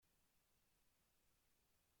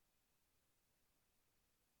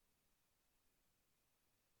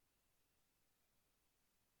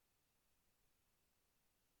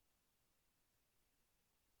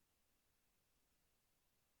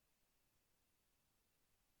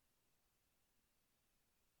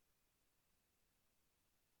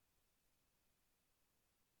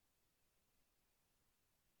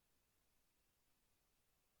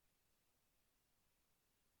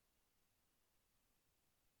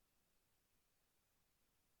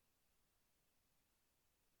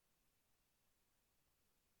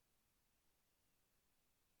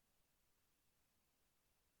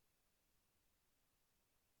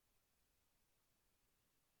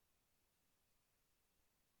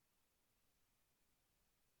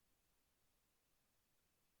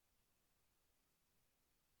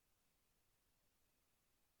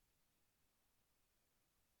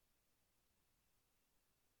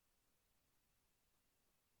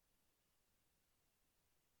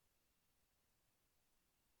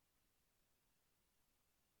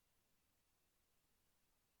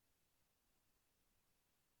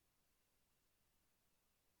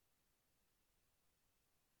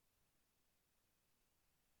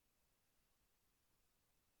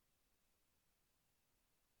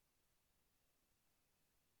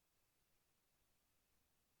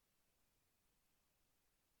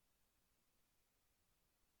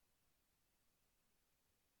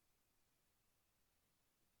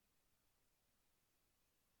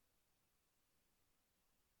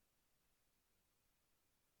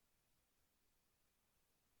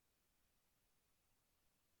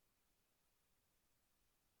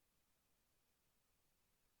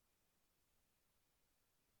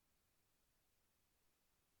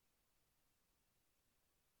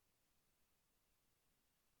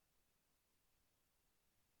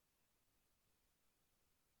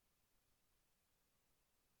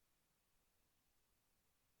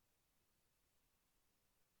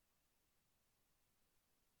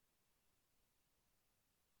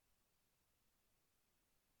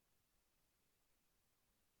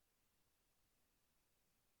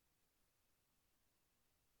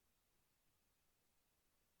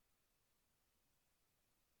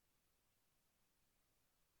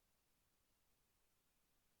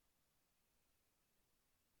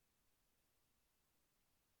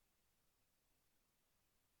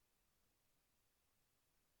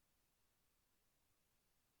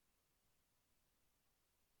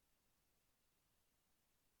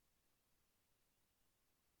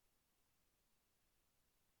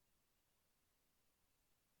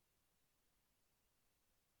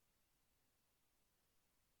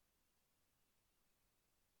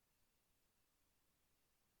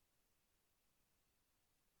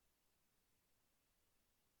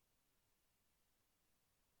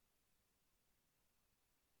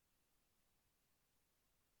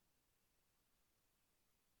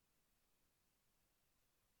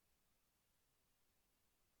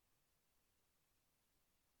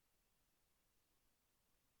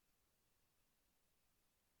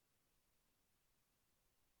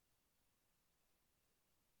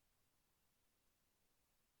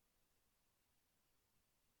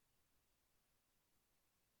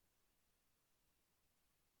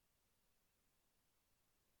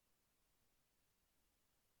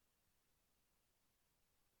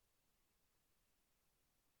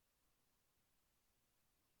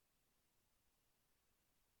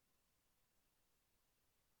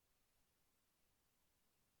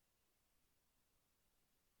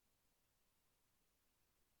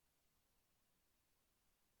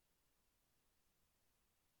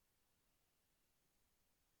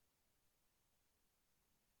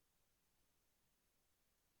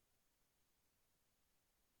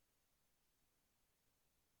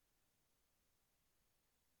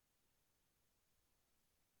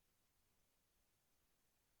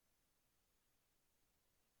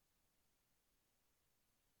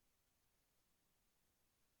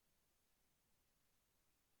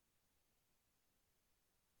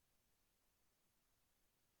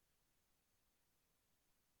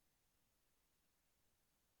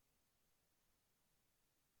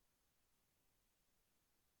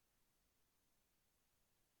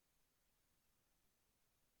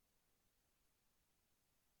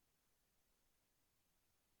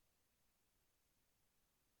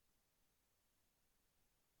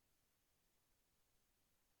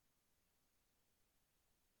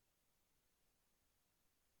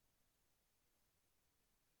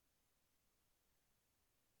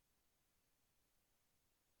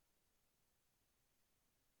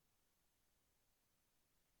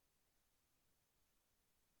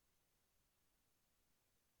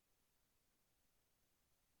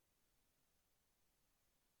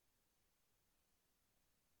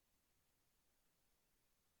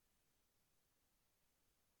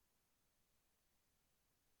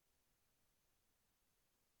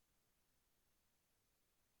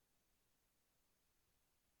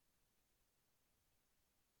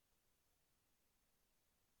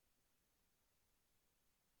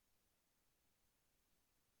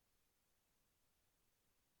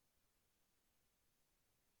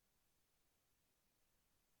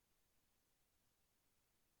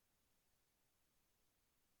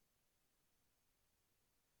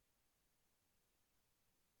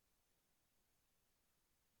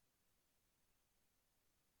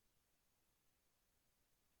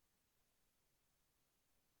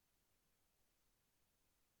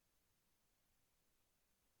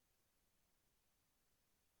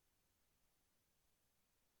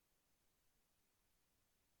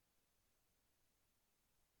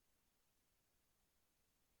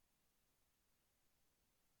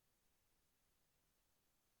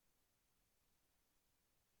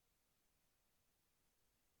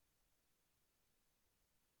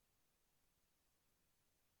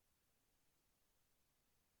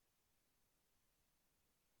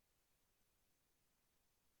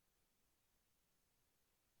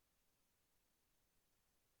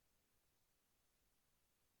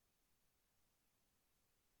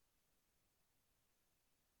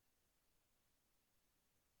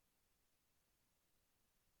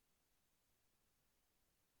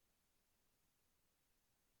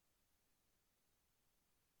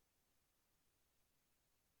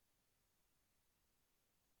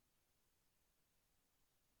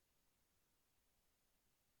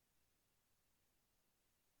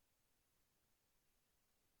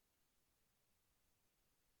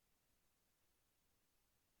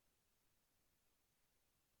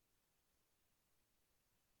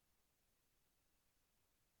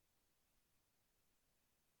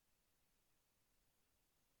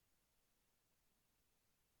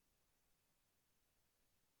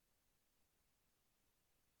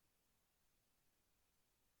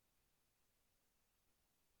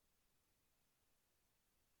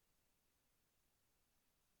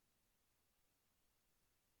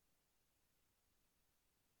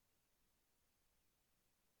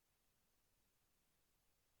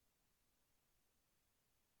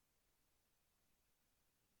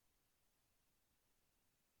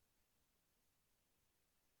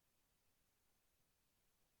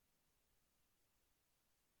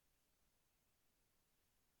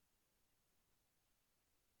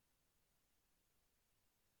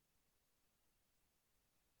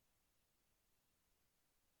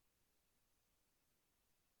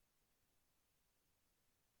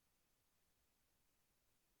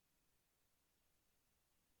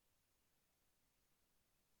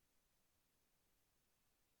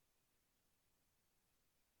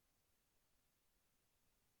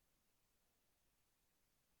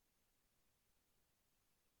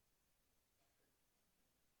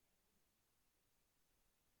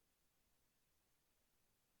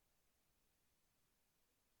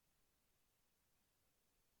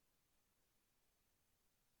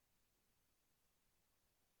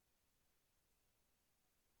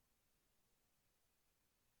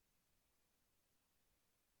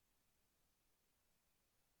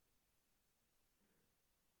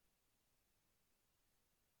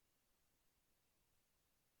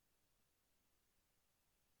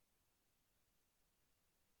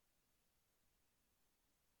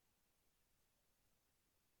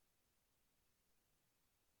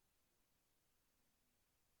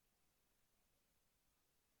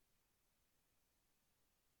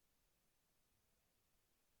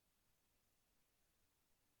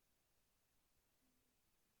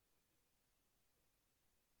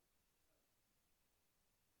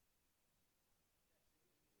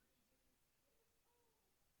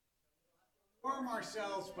Warm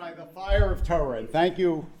ourselves by the fire of Torah. And thank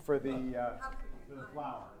you for the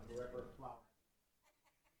flower, whoever flower.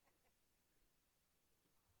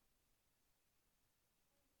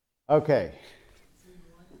 Okay.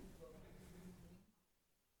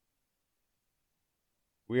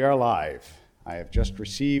 We are live. I have just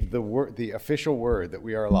received the official word that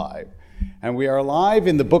we are live. And we are live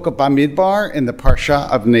in the book of Bamidbar, in the Parsha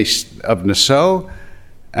of Naso.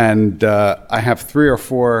 And I have 3 or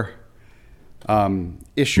 4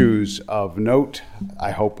 issues of note,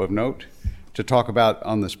 I hope of note, to talk about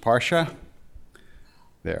on this Parsha.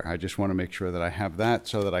 There, I just want to make sure that I have that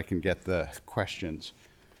so that I can get the questions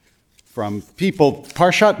from people.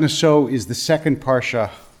 Parshat Naso is the second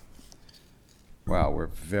Parsha. Wow, we're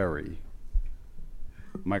very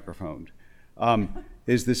microphoned.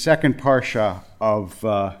 Is the second Parsha of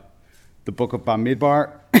the book of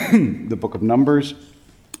Bamidbar, the book of Numbers.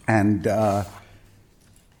 And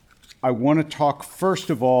I want to talk, first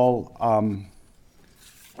of all,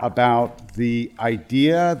 about the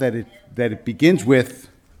idea that it begins with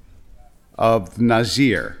of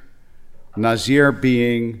Nazir. Nazir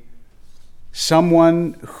being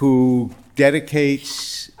someone who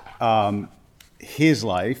dedicates his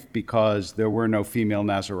life, because there were no female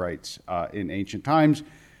Nazirites in ancient times,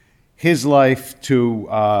 his life to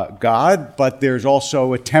God, but there's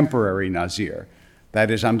also a temporary Nazir. That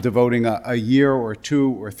is, I'm devoting a year or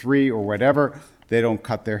 2 or 3 or whatever. They don't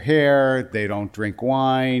cut their hair, they don't drink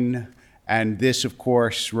wine, and this, of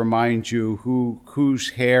course, reminds you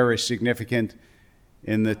whose hair is significant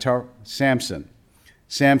in the Torah. Samson.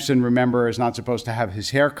 Samson, remember, is not supposed to have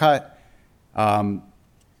his hair cut.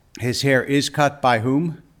 His hair is cut by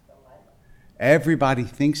whom? Everybody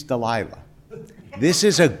thinks Delilah. This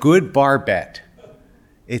is a good bar bet.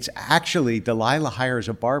 It's actually, Delilah hires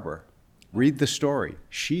a barber. Read the story.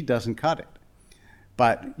 She doesn't cut it.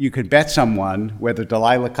 But you could bet someone whether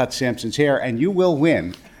Delilah cuts Samson's hair, and you will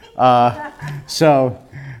win. Right,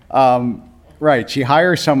 she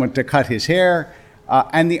hires someone to cut his hair.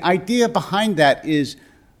 And the idea behind that is,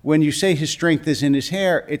 when you say his strength is in his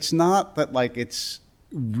hair, it's not that like it's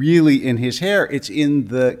really in his hair. It's in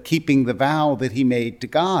the keeping the vow that he made to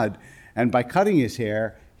God. And by cutting his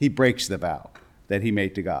hair, he breaks the vow that he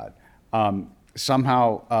made to God.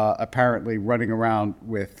 Somehow, apparently, running around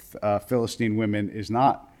with Philistine women is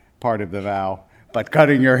not part of the vow, but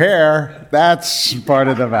cutting your hair, that's part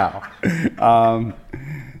of the vow.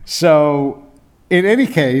 So, in any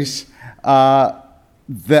case,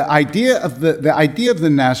 the idea of the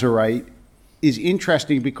Nazirite is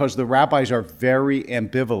interesting because the rabbis are very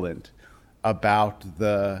ambivalent about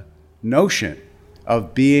the notion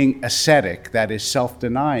of being ascetic, that is,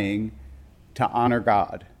 self-denying, to honor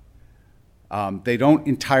God. They don't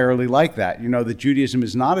entirely like that. You know, that Judaism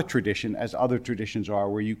is not a tradition, as other traditions are,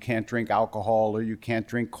 where you can't drink alcohol, or you can't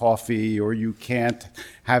drink coffee, or you can't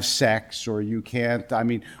have sex, or you can't,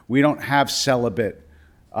 we don't have celibate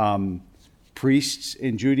priests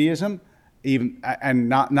in Judaism, and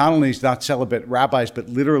not only is not celibate rabbis, but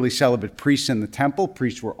literally celibate priests in the temple.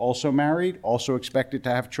 Priests were also married, also expected to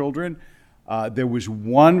have children. There was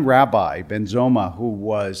one rabbi, Ben Zoma, who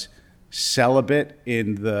was celibate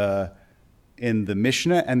in the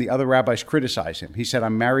Mishnah, and the other rabbis criticized him. He said,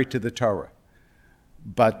 I'm married to the Torah.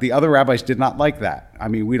 But the other rabbis did not like that.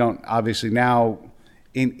 We don't, obviously now,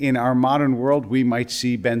 in our modern world, we might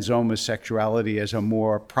see Ben Zoma's sexuality as a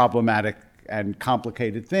more problematic and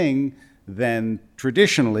complicated thing than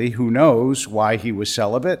traditionally. Who knows why he was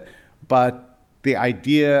celibate? But the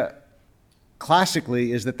idea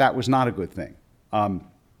classically is that that was not a good thing.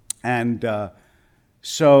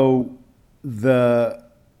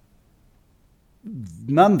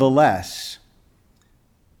 Nonetheless,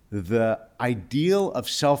 the ideal of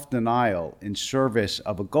self-denial in service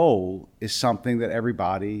of a goal is something that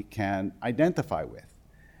everybody can identify with,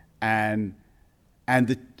 and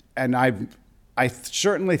I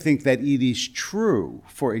certainly think that it is true,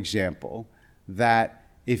 for example, that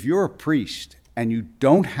if you're a priest and you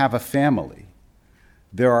don't have a family,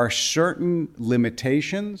 there are certain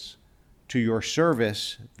limitations to your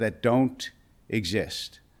service that don't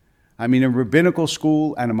exist. In rabbinical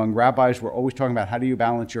school and among rabbis, we're always talking about how do you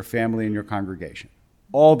balance your family and your congregation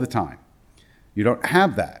all the time. You don't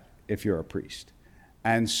have that if you're a priest.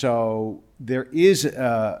 And so there is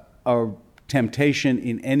a temptation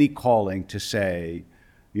in any calling to say,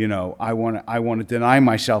 I want to deny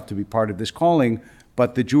myself to be part of this calling,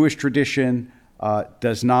 but the Jewish tradition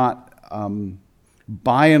does not,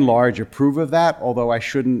 by and large, approve of that, although I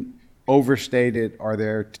shouldn't overstate it. Are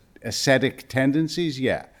there ascetic tendencies?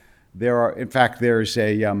 Yeah. There are. In fact, there's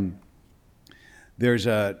a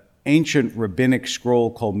ancient rabbinic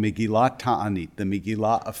scroll called Megillat Ta'anit, the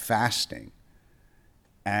Megillah of fasting.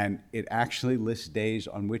 And it actually lists days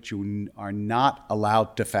on which you are not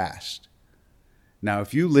allowed to fast. Now,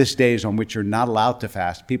 if you list days on which you're not allowed to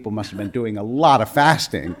fast, people must have been doing a lot of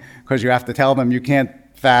fasting, because you have to tell them you can't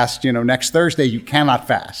fast, next Thursday you cannot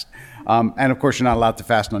fast. And of course, you're not allowed to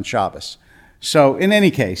fast on Shabbos. So in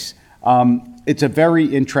any case, it's a very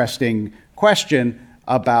interesting question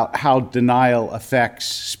about how denial affects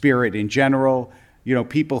spirit in general.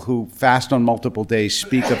 People who fast on multiple days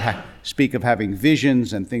speak of having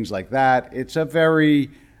visions and things like that. It's a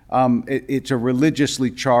very, it's a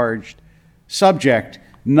religiously charged subject.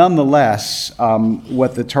 Nonetheless,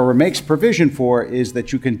 what the Torah makes provision for is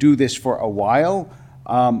that you can do this for a while,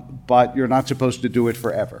 but you're not supposed to do it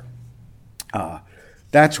forever.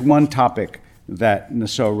 That's one topic that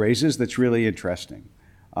Nassau raises that's really interesting.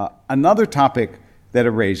 Another topic that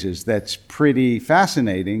it raises that's pretty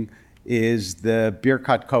fascinating is the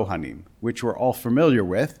Birkat Kohanim, which we're all familiar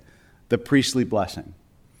with, the priestly blessing.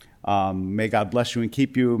 May God bless you and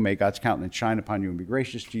keep you. May God's countenance shine upon you and be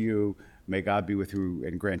gracious to you. May God be with you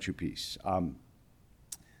and grant you peace.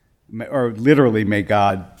 Or literally, may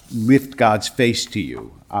God lift God's face to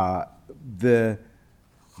you. The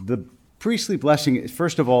priestly blessing,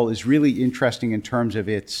 first of all, is really interesting in terms of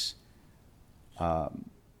its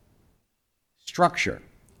structure.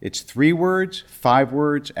 It's 3 words, 5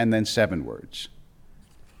 words, and then 7 words.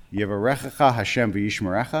 Yevarechecha Hashem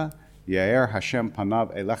v'yishmerecha, Yair Hashem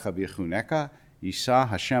panav elecha v'yichuneka, Yisa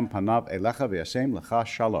Hashem panav elecha v'yasem lecha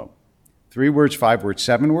shalom. 3 words, 5 words,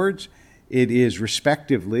 7 words. It is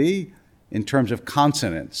respectively, in terms of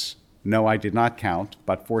consonants, no, I did not count,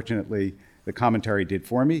 but fortunately the commentary did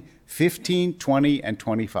for me, 15, 20, and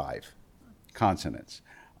 25 consonants.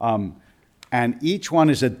 And each one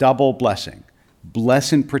is a double blessing.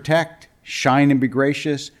 Bless and protect, shine and be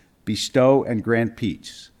gracious, bestow and grant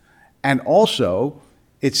peace. And also,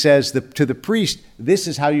 it says to the priest, this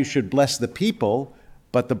is how you should bless the people,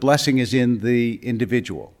 but the blessing is in the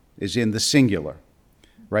individual, is in the singular,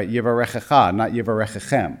 right? Yevarechecha, not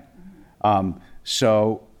Yevarechechem.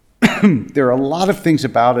 So there are a lot of things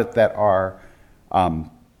about it that are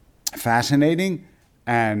fascinating,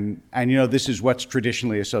 and this is what's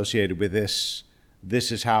traditionally associated with this.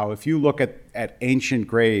 This is how, if you look at ancient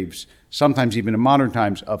graves, sometimes even in modern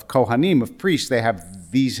times, of Kohanim, of priests, they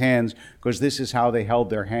have these hands, because this is how they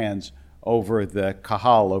held their hands over the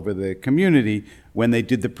kahal, over the community, when they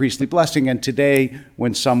did the priestly blessing. And today,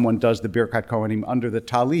 when someone does the Birkat Kohanim under the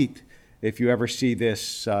talit, if you ever see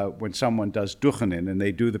this, when someone does duchenin and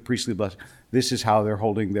they do the priestly blessing, this is how they're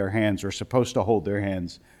holding their hands, or supposed to hold their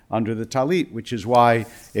hands, under the talit, which is why,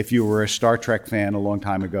 if you were a Star Trek fan a long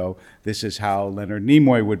time ago, this is how Leonard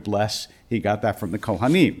Nimoy would bless. He got that from the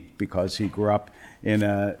Kohanim, because he grew up in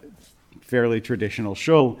a fairly traditional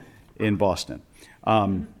shul in Boston.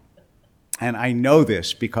 And I know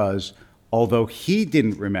this because, although he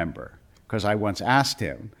didn't remember, because I once asked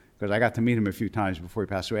him, because I got to meet him a few times before he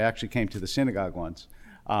passed away. I actually came to the synagogue once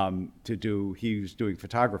he was doing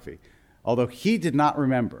photography. Although he did not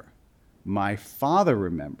remember, my father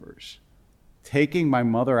remembers taking my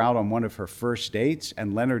mother out on one of her first dates,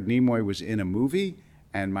 and Leonard Nimoy was in a movie,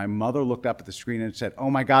 and my mother looked up at the screen and said,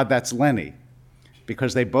 "Oh my God, that's Lenny."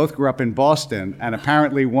 Because they both grew up in Boston, and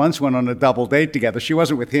apparently once went on a double date together. She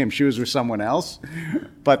wasn't with him, she was with someone else.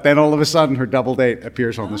 But then all of a sudden her double date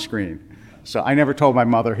appears on the screen. So I never told my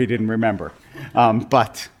mother, he didn't remember.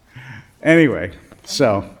 But anyway,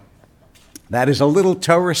 so that is a little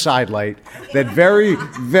Torah sidelight that very,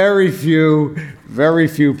 very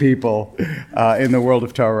few people in the world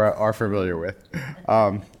of Torah are familiar with.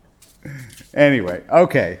 Anyway,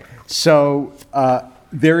 okay. So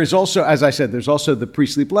there is also, as I said, there's also the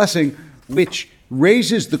priestly blessing, which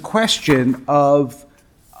raises the question of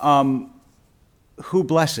who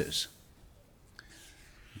blesses.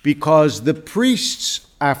 Because the priests,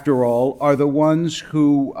 after all, are the ones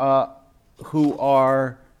who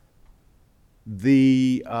are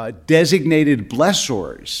the designated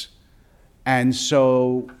blessors. And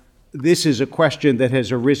so this is a question that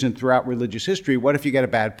has arisen throughout religious history. What if you get a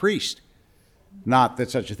bad priest? Not that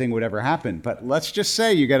such a thing would ever happen, but let's just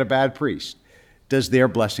say you get a bad priest. Does their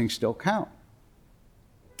blessing still count?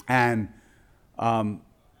 And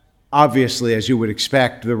obviously, as you would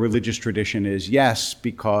expect, the religious tradition is yes,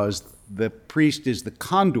 because the priest is the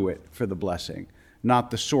conduit for the blessing, not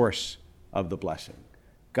the source of the blessing.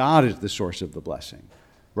 God is the source of the blessing,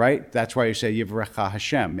 right? That's why you say, Yivrecha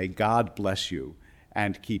Hashem, may God bless you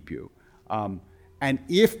and keep you. And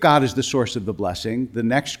if God is the source of the blessing, the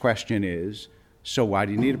next question is, so why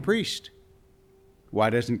do you need a priest? Why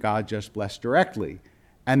doesn't God just bless directly?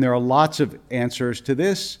 And there are lots of answers to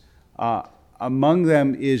this. Among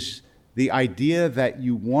them is the idea that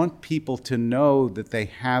you want people to know that they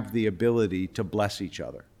have the ability to bless each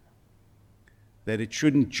other. That it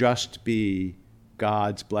shouldn't just be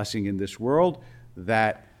God's blessing in this world,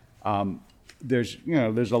 that there's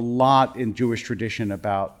a lot in Jewish tradition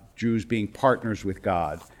about Jews being partners with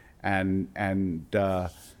God and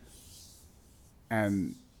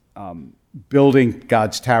building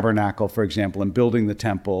God's tabernacle, for example, and building the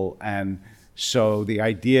temple. And so the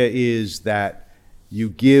idea is that you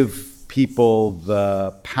give people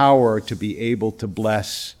the power to be able to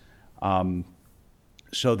bless,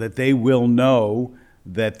 so that they will know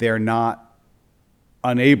that they're not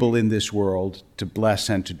unable in this world to bless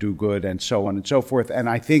and to do good, and so on and so forth. And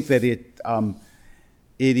I think that it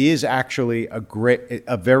is actually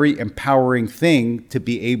a very empowering thing to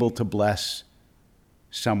be able to bless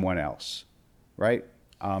someone else, right?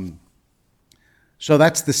 So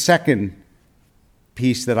that's the second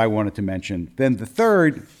piece that I wanted to mention. Then the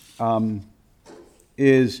third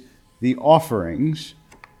is the offerings,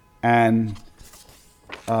 and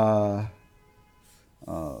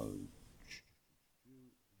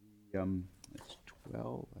it's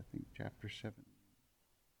 12, I think, chapter 7.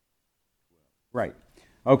 Right.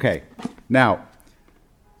 Okay. Now,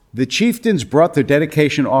 the chieftains brought their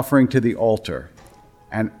dedication offering to the altar,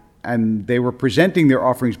 and they were presenting their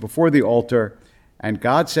offerings before the altar, and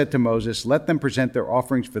God said to Moses, "Let them present their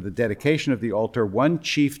offerings for the dedication of the altar, one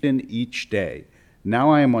chieftain each day."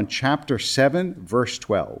 Now I am on chapter 7, verse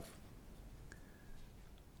 12.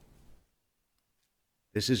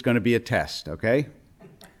 This is going to be a test, okay?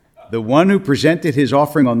 The one who presented his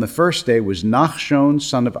offering on the first day was Nachshon,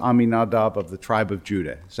 son of Aminadab of the tribe of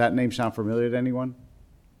Judah. Does that name sound familiar to anyone?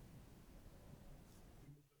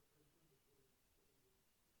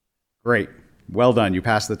 Great. Well done. You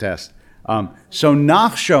passed the test. So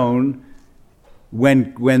Nachshon,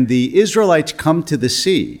 when the Israelites come to the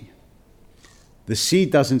sea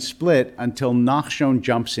doesn't split until Nachshon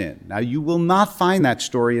jumps in. Now, you will not find that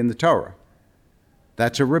story in the Torah.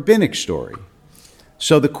 That's a rabbinic story.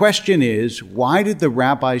 So the question is, why did the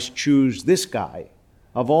rabbis choose this guy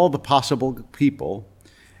of all the possible people?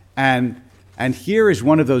 And here is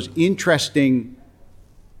one of those interesting,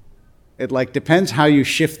 it depends how you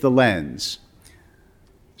shift the lens.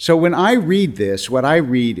 So when I read this, what I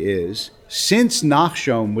read is, since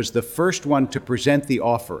Nachshon was the first one to present the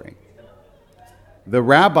offering, the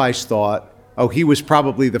rabbis thought, oh, he was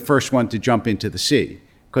probably the first one to jump into the sea.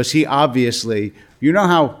 Because he obviously, you know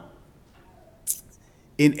how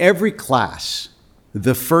in every class,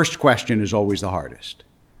 the first question is always the hardest.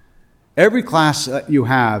 Every class you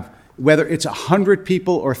have, whether it's 100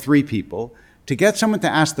 people or 3 people, to get someone to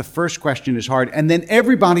ask the first question is hard, and then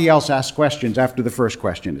everybody else asks questions after the first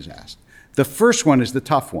question is asked. The first one is the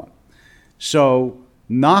tough one. So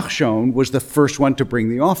Nachshon was the first one to bring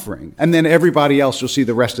the offering, and then everybody else, you'll see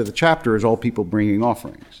the rest of the chapter, is all people bringing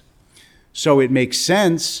offerings. So it makes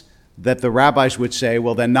sense that the rabbis would say,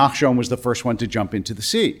 well, then Nachshon was the first one to jump into the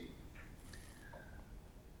sea.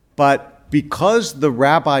 But because the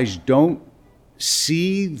rabbis don't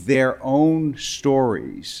see their own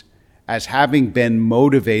stories as having been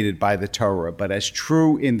motivated by the Torah, but as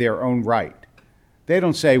true in their own right, they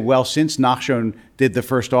don't say, well, since Nachshon did the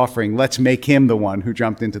first offering, let's make him the one who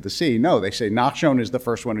jumped into the sea. No, they say Nachshon is the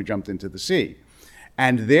first one who jumped into the sea.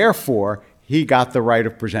 And therefore, he got the right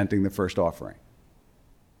of presenting the first offering.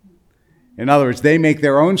 In other words, they make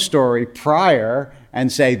their own story prior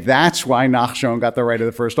and say that's why Nachshon got the right of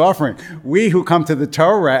the first offering. We who come to the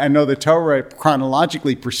Torah and know the Torah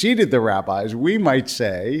chronologically preceded the rabbis, we might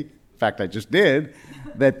say, in fact I just did,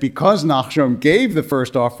 that because Nachshon gave the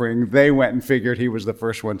first offering, they went and figured he was the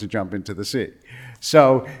first one to jump into the sea.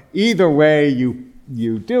 So either way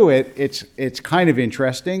you do it, it's kind of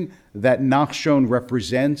interesting that Nachshon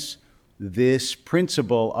represents this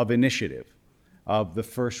principle of initiative, of the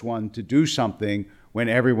first one to do something when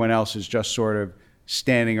everyone else is just sort of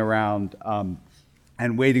standing around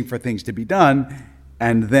and waiting for things to be done.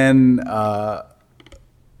 And then,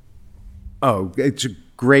 it's a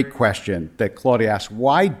great question that Claudia asked.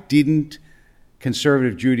 Why didn't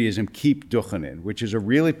conservative Judaism keep Duchenin, which is a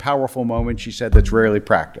really powerful moment, she said, that's rarely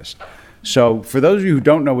practiced. So for those of you who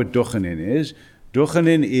don't know what Duchenin is during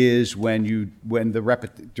the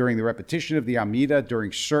repetition of the Amidah,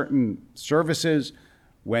 during certain services,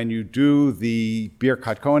 when you do the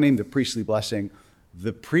Birkat Kohanim, the priestly blessing,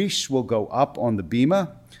 the priests will go up on the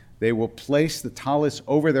bima. They will place the talis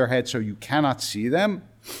over their head so you cannot see them.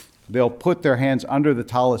 They'll put their hands under the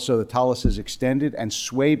talis so the talis is extended and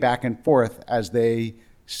sway back and forth as they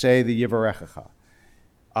say the Yivarechecha.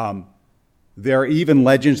 There are even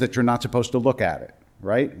legends that you're not supposed to look at it,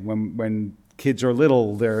 right? When kids are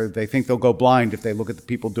little, they think they'll go blind if they look at the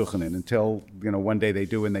people duchenin until, one day they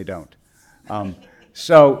do and they don't.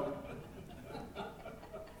 So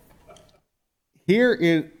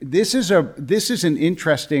this is an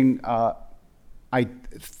interesting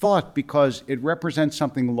thought because it represents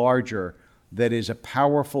something larger that is a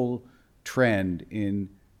powerful trend in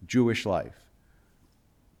Jewish life.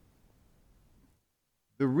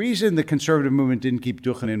 The reason the conservative movement didn't keep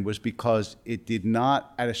duchenin was because it did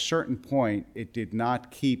not, at a certain point, it did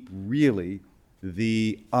not keep really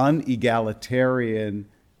the unegalitarian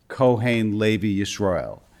Kohen Levi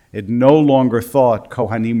Yisrael. It no longer thought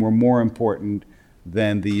Kohanim were more important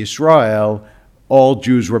than the Yisrael. All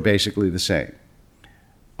Jews were basically the same.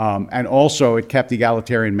 And also it kept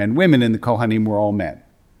egalitarian men, women, and the Kohanim were all men.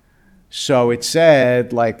 So it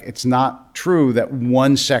said, it's not true that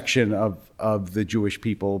one section of the Jewish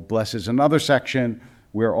people blesses another section.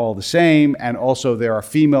 We're all the same. And also there are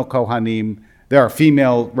female Kohanim, there are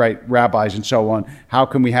female rabbis and so on. How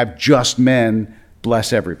can we have just men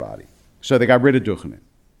bless everybody? So they got rid of duchenin.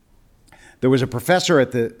 There was a professor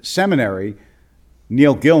at the seminary,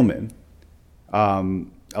 Neil Gilman,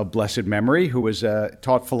 of blessed memory, who was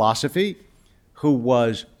taught philosophy, who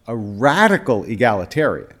was a radical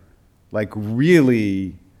egalitarian,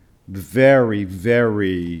 really very,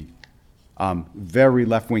 very, very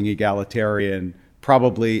left-wing egalitarian,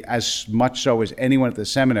 probably as much so as anyone at the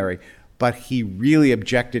seminary, but he really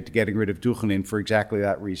objected to getting rid of duchenin for exactly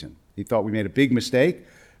that reason. He thought we made a big mistake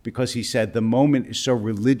because he said the moment is so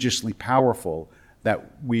religiously powerful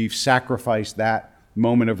that we've sacrificed that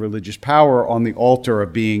moment of religious power on the altar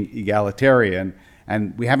of being egalitarian,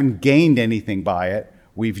 and we haven't gained anything by it,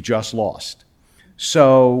 we've just lost.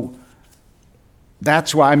 So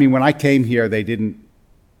that's why, when I came here, they didn't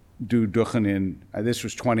do duchenin, this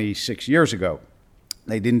was 26 years ago.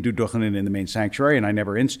 They didn't do duchenin in the main sanctuary, and I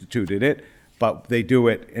never instituted it, but they do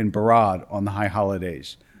it in Barad on the high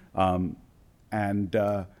holidays. And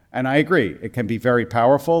I agree, it can be very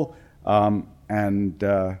powerful,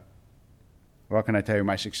 what can I tell you?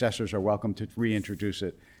 My successors are welcome to reintroduce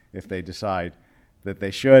it if they decide that they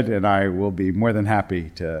should, and I will be more than happy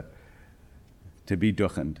to be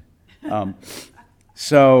duchened. But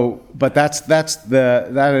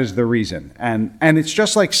that is the reason, and it's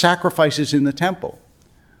just like sacrifices in the temple,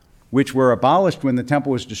 which were abolished when the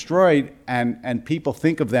temple was destroyed, and people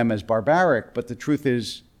think of them as barbaric, but the truth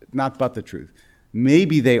is not but the truth.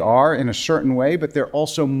 Maybe they are in a certain way, but they're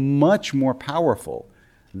also much more powerful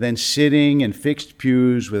than sitting in fixed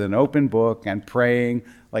pews with an open book and praying.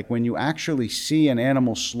 Like when you actually see an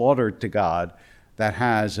animal slaughtered to God, that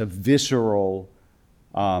has a visceral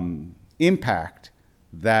impact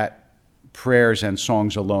that prayers and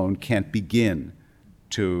songs alone can't begin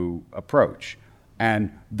to approach.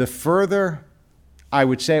 And the further, I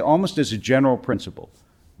would say almost as a general principle,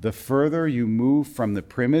 the further you move from the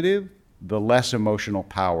primitive, the less emotional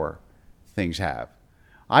power things have.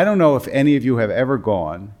 I don't know if any of you have ever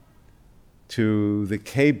gone to the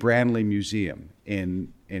Kay Branly Museum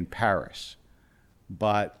in Paris,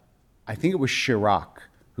 but I think it was Chirac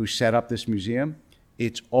who set up this museum.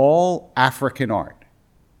 It's all African art.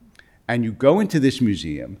 And you go into this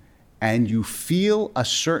museum and you feel a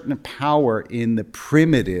certain power in the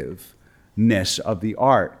primitiveness of the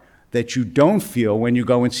art that you don't feel when you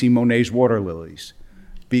go and see Monet's water lilies.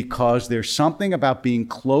 Because there's something about being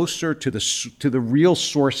closer to the real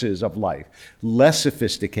sources of life, less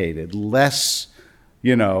sophisticated, less,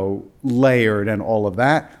 layered and all of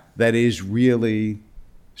that is really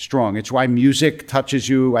strong. It's why music touches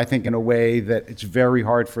you, I think, in a way that it's very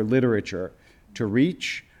hard for literature to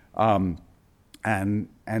reach, and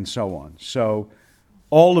so on. So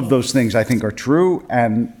all of those things, I think, are true,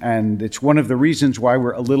 and it's one of the reasons why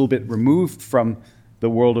we're a little bit removed from the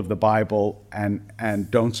world of the Bible and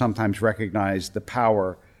don't sometimes recognize the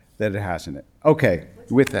power that it has in it. Okay,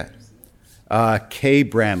 with that, Kay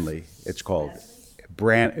Branly, it's called.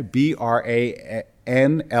 Branly,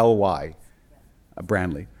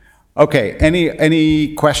 Branly. Okay,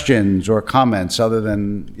 any questions or comments other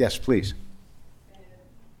than, yes, please.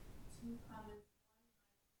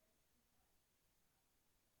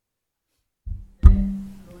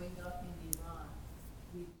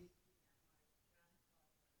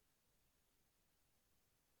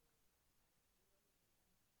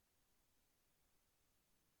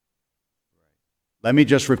 Let me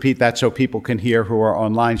just repeat that so people can hear who are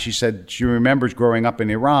online. She said she remembers growing up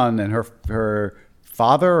in Iran, and her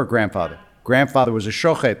father or grandfather? Grandfather was a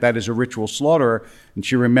shochet, that is a ritual slaughterer, and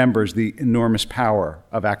she remembers the enormous power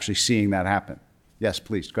of actually seeing that happen. Yes,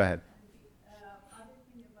 please, go ahead.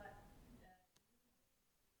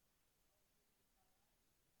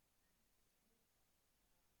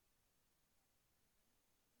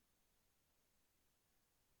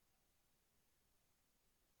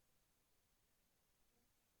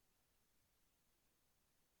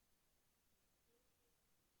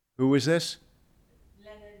 Who was this?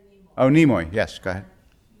 Oh, Nimoy. Yes, go ahead.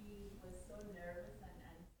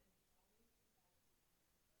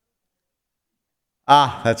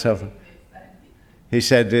 Ah, that's helpful. He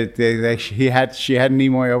said that she had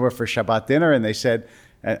Nimoy over for Shabbat dinner, and they said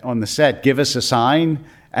on the set, "Give us a sign."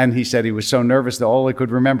 And he said he was so nervous that all he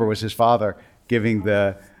could remember was his father giving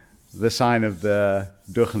the sign of the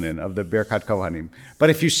Duchanin, of the Birkat Kohanim. But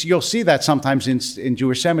if you'll see that sometimes in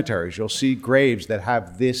Jewish cemeteries, you'll see graves that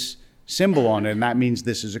have this symbol on it, and that means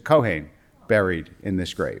this is a Kohen buried in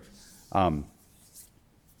this grave. So I'm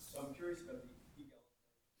curious about the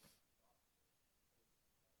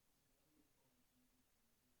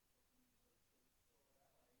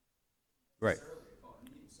Right.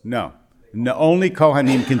 No. Only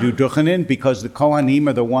Kohanim can do Duchanin because the Kohanim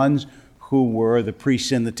are the ones who were the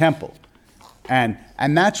priests in the temple. And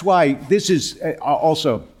that's why this is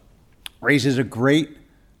also raises a great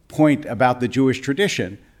point about the Jewish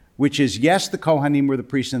tradition, which is, yes, the Kohanim were the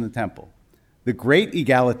priests in the temple. The great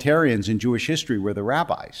egalitarians in Jewish history were the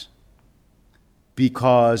rabbis.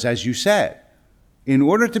 Because, as you said, in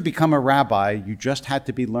order to become a rabbi, you just had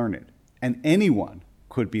to be learned. And anyone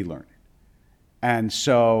could be learned. And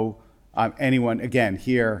so anyone, again,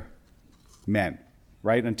 here, men,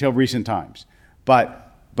 right, until recent times. But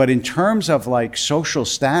in terms of like social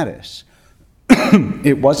status,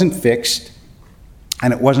 it wasn't fixed,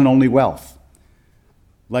 and it wasn't only wealth.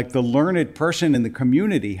 Like the learned person in the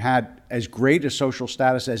community had as great a social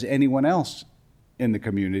status as anyone else in the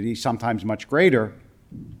community, sometimes much greater.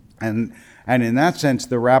 And in that sense,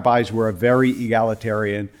 the rabbis were a very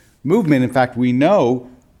egalitarian movement. In fact, we know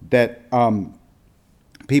that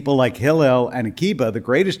people like Hillel and Akiba, the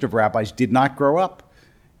greatest of rabbis, did not grow up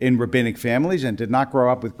in rabbinic families and did not grow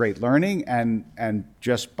up with great learning, and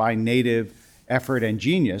just by native effort and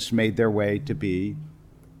genius made their way to be,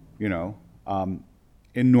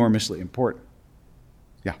 enormously important.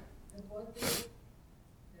 Yeah.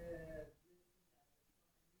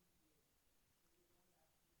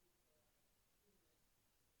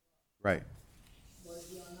 Right.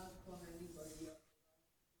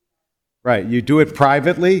 Right. You do it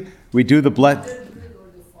privately. We do the blood.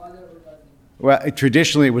 Well,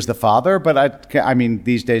 traditionally it was the father, but I mean,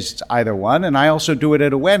 these days it's either one. And I also do it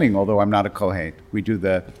at a wedding, although I'm not a Kohen. We do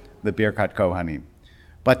the Birkat Kohanim.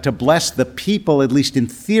 But to bless the people, at least in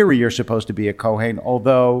theory, you're supposed to be a Kohen,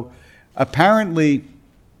 although apparently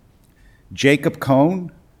Jacob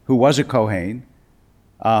Kohn, who was a Kohen,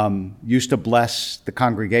 used to bless the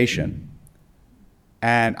congregation.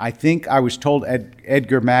 And I think I was told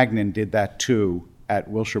Edgar Magnin did that too at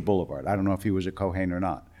Wilshire Boulevard. I don't know if he was a Kohen or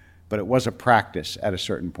not, but it was a practice at a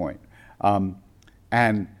certain point.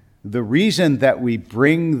 And the reason that we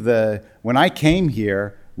bring when I came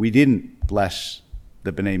here, we didn't bless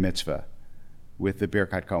the B'nai Mitzvah with the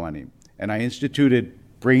Birkat Kohanim. And I instituted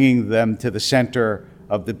bringing them to the center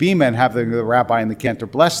of the bima and having the rabbi and the cantor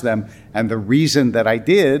bless them. And the reason that I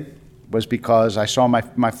did was because I saw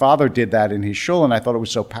my father did that in his shul, and I thought it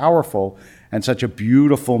was so powerful and such a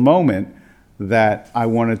beautiful moment that I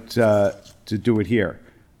wanted to do it here.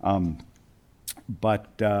 But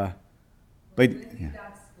yeah.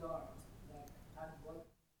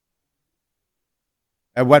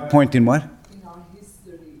 At what point in what? In our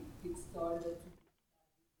history, it started.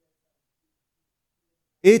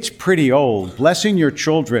 It's pretty old. Blessing your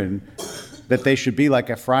children that they should be like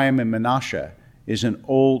Ephraim and Manasseh is an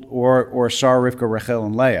old, or Sarah, Rivka, Rachel,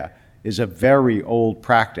 and Leah, is a very old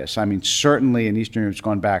practice. I mean, certainly in Eastern Europe, it's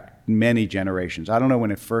gone back many generations. I don't know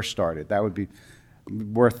when it first started. That would be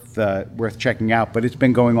worth checking out, but it's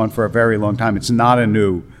been going on for a very long time. It's not a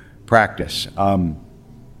new practice.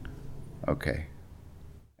 Okay.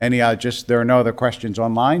 There are no other questions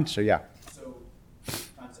online, so yeah. So,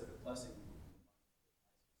 concept of blessing.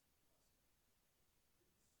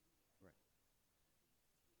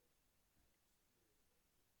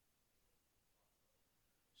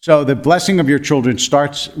 So the blessing of your children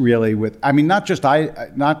starts really with,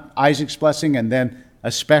 not Isaac's blessing, and then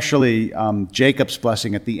especially Jacob's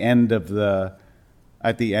blessing at the end of the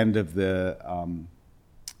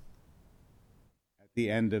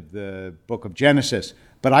book of Genesis.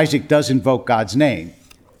 But Isaac does invoke God's name.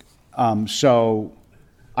 So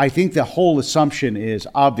I think the whole assumption is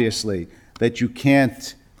obviously that you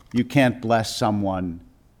can't bless someone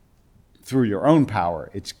through your own power.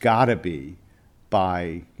 It's got to be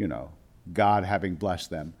by, God having blessed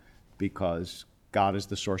them, because God is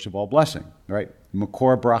the source of all blessing, right?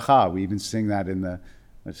 Makor bracha, we even sing that in the,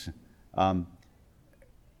 in the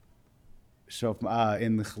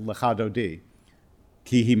Lecha Dodi,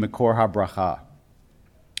 Kihi Makor HaBracha.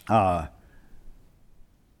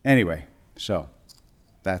 Anyway, so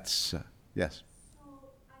That's, yes.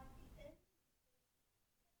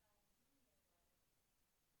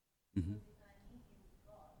 Mhm.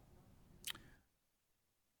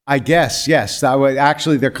 I guess, yes.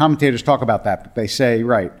 Actually, their commentators talk about that. But they say,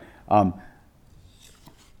 right.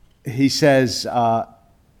 He says,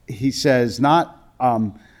 not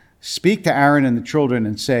speak to Aaron and the children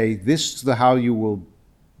and say, this is how you will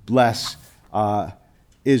bless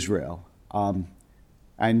Israel.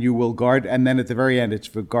 And you will guard, and then at the very end, it's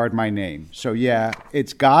for guard my name. So yeah,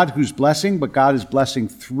 it's God who's blessing, but God is blessing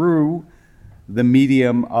through the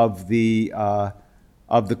medium of the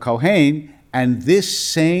Kohen. And this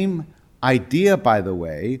same idea, by the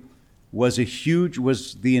way, was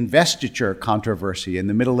the investiture controversy in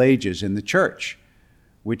the Middle Ages in the church,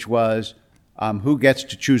 which was who gets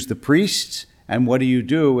to choose the priests, and what do you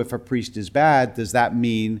do if a priest is bad? Does that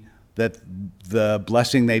mean that the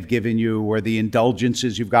blessing they've given you or the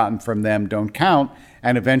indulgences you've gotten from them don't count?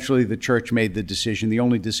 And eventually the church made the decision, the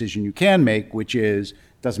only decision you can make, which is,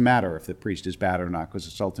 doesn't matter if the priest is bad or not, because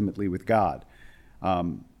it's ultimately with God.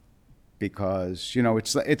 Because,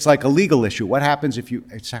 it's like a legal issue. What happens if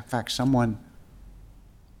in fact, someone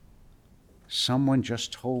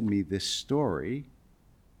just told me this story.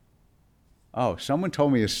 Oh, someone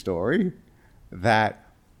told me a story that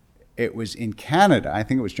it was in Canada. I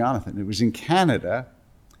think it was Jonathan. It was in Canada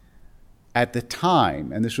at the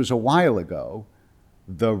time, and this was a while ago,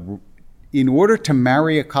 in order to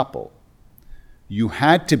marry a couple, you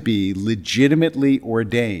had to be legitimately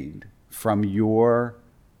ordained from your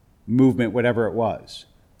movement, whatever it was,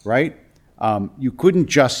 right? You couldn't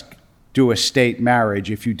just do a state marriage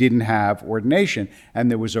if you didn't have ordination. And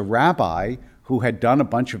there was a rabbi who had done a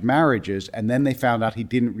bunch of marriages, and then they found out he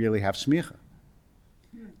didn't really have smicha.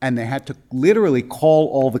 And they had to literally call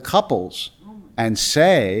all the couples and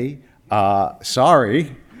say,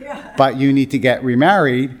 sorry, but you need to get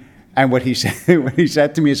remarried. And what he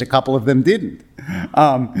said to me is a couple of them didn't.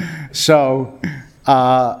 So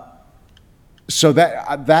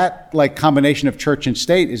that like combination of church and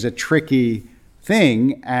state is a tricky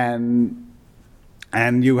thing, and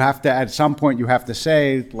you have to, at some point you have to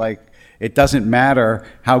say, like, it doesn't matter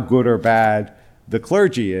how good or bad the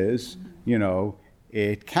clergy is,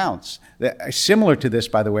 it counts. Similar to this,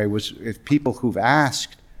 by the way, was people who've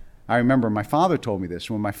asked. I remember my father told me this.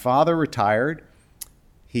 When my father retired,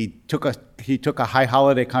 he took a high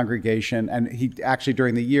holiday congregation, and he actually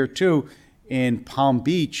during the year too in Palm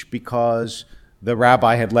Beach, because the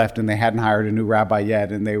rabbi had left and they hadn't hired a new rabbi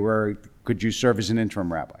yet, and could you serve as an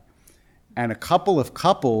interim rabbi? And a couple of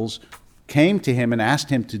couples came to him and asked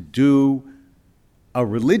him to do a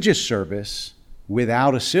religious service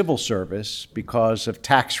without a civil service because of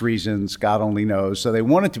tax reasons, God only knows. So they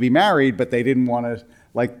wanted to be married, but they didn't want to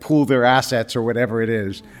like pool their assets or whatever it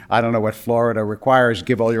is. I don't know what Florida requires,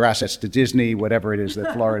 give all your assets to Disney, whatever it is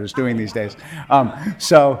that Florida is doing these days.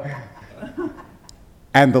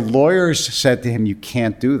 And the lawyers said to him, you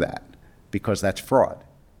can't do that because that's fraud.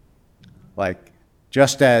 Like,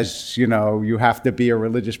 just as, you have to be a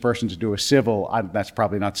religious person to do a civil, that's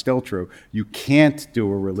probably not still true. You can't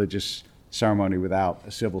do a religious ceremony without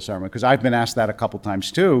a civil ceremony. Because I've been asked that a couple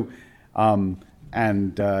times too.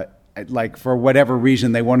 Like for whatever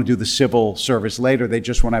reason, they want to do the civil service later. They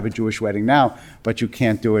just want to have a Jewish wedding now, but you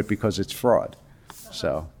can't do it because it's fraud.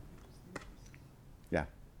 So, yeah.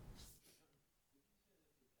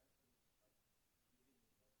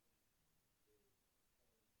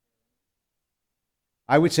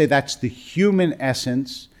 I would say that's the human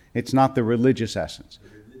essence. It's not the religious essence.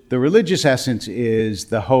 The religious essence is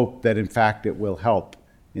the hope that, in fact, it will help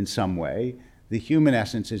in some way. The human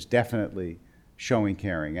essence is definitely showing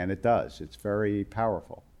caring, and it does. It's very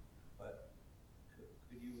powerful.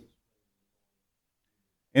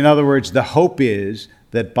 In other words, the hope is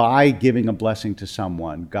that by giving a blessing to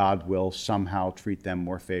someone, God will somehow treat them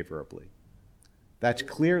more favorably. That's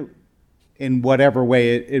clear in whatever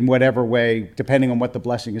way, depending on what the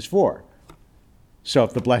blessing is for. So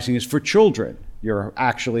if the blessing is for children, you're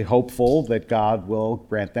actually hopeful that God will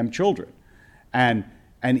grant them children. And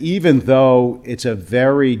even though it's a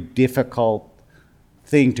very difficult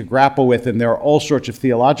thing to grapple with, and there are all sorts of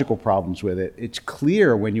theological problems with it, it's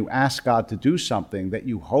clear when you ask God to do something that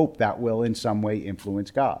you hope that will in some way influence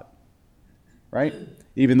God, right?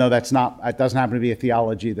 Even though it doesn't happen to be a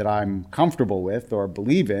theology that I'm comfortable with or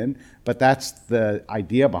believe in, but that's the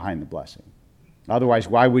idea behind the blessing. Otherwise,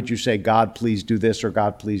 why would you say, God, please do this, or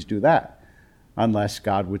God, please do that? Unless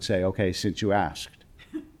God would say, okay, since you asked,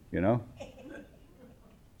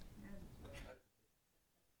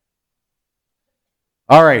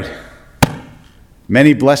 All right.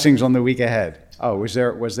 Many blessings on the week ahead. Oh, was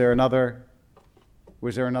there another?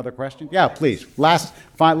 Was there another question? Yeah, please.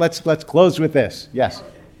 Fine, let's close with this. Yes.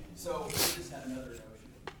 So we just had another notion.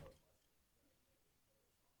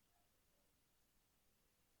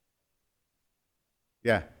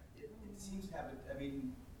 Yeah. It seems to have, a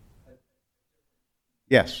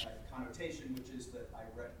Yes. connotation, which is that I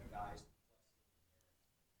recognize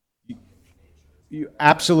You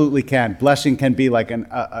absolutely can. Blessing can be like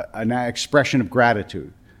an expression of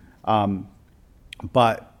gratitude.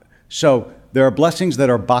 But so there are blessings that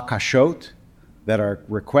are bakashot, that are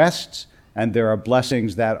requests, and there are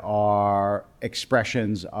blessings that are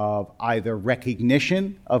expressions of either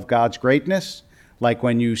recognition of God's greatness, like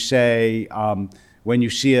when you say, when you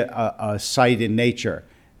see a sight in nature,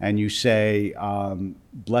 and you say,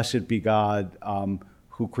 "Blessed be God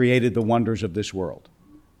who created the wonders of this world."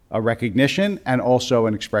 A recognition and also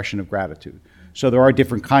an expression of gratitude. So there are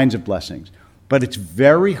different kinds of blessings. But it's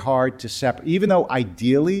very hard to separate, even though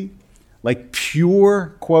ideally, like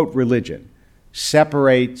pure, quote, religion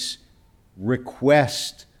separates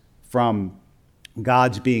request from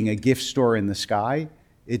God's being a gift store in the sky,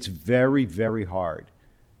 it's very, very hard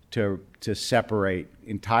to separate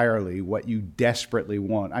entirely what you desperately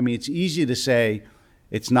want. I mean, it's easy to say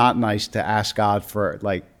it's not nice to ask God for,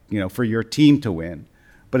 like, for your team to win.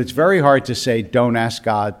 But it's very hard to say, don't ask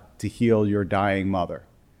God to heal your dying mother.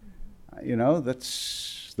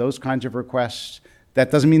 That's those kinds of requests.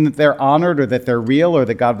 That doesn't mean that they're honored or that they're real or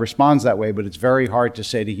that God responds that way, but it's very hard to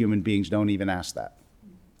say to human beings, don't even ask that.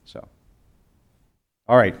 So,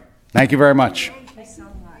 all right. Thank you very much. Thanks so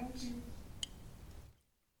much.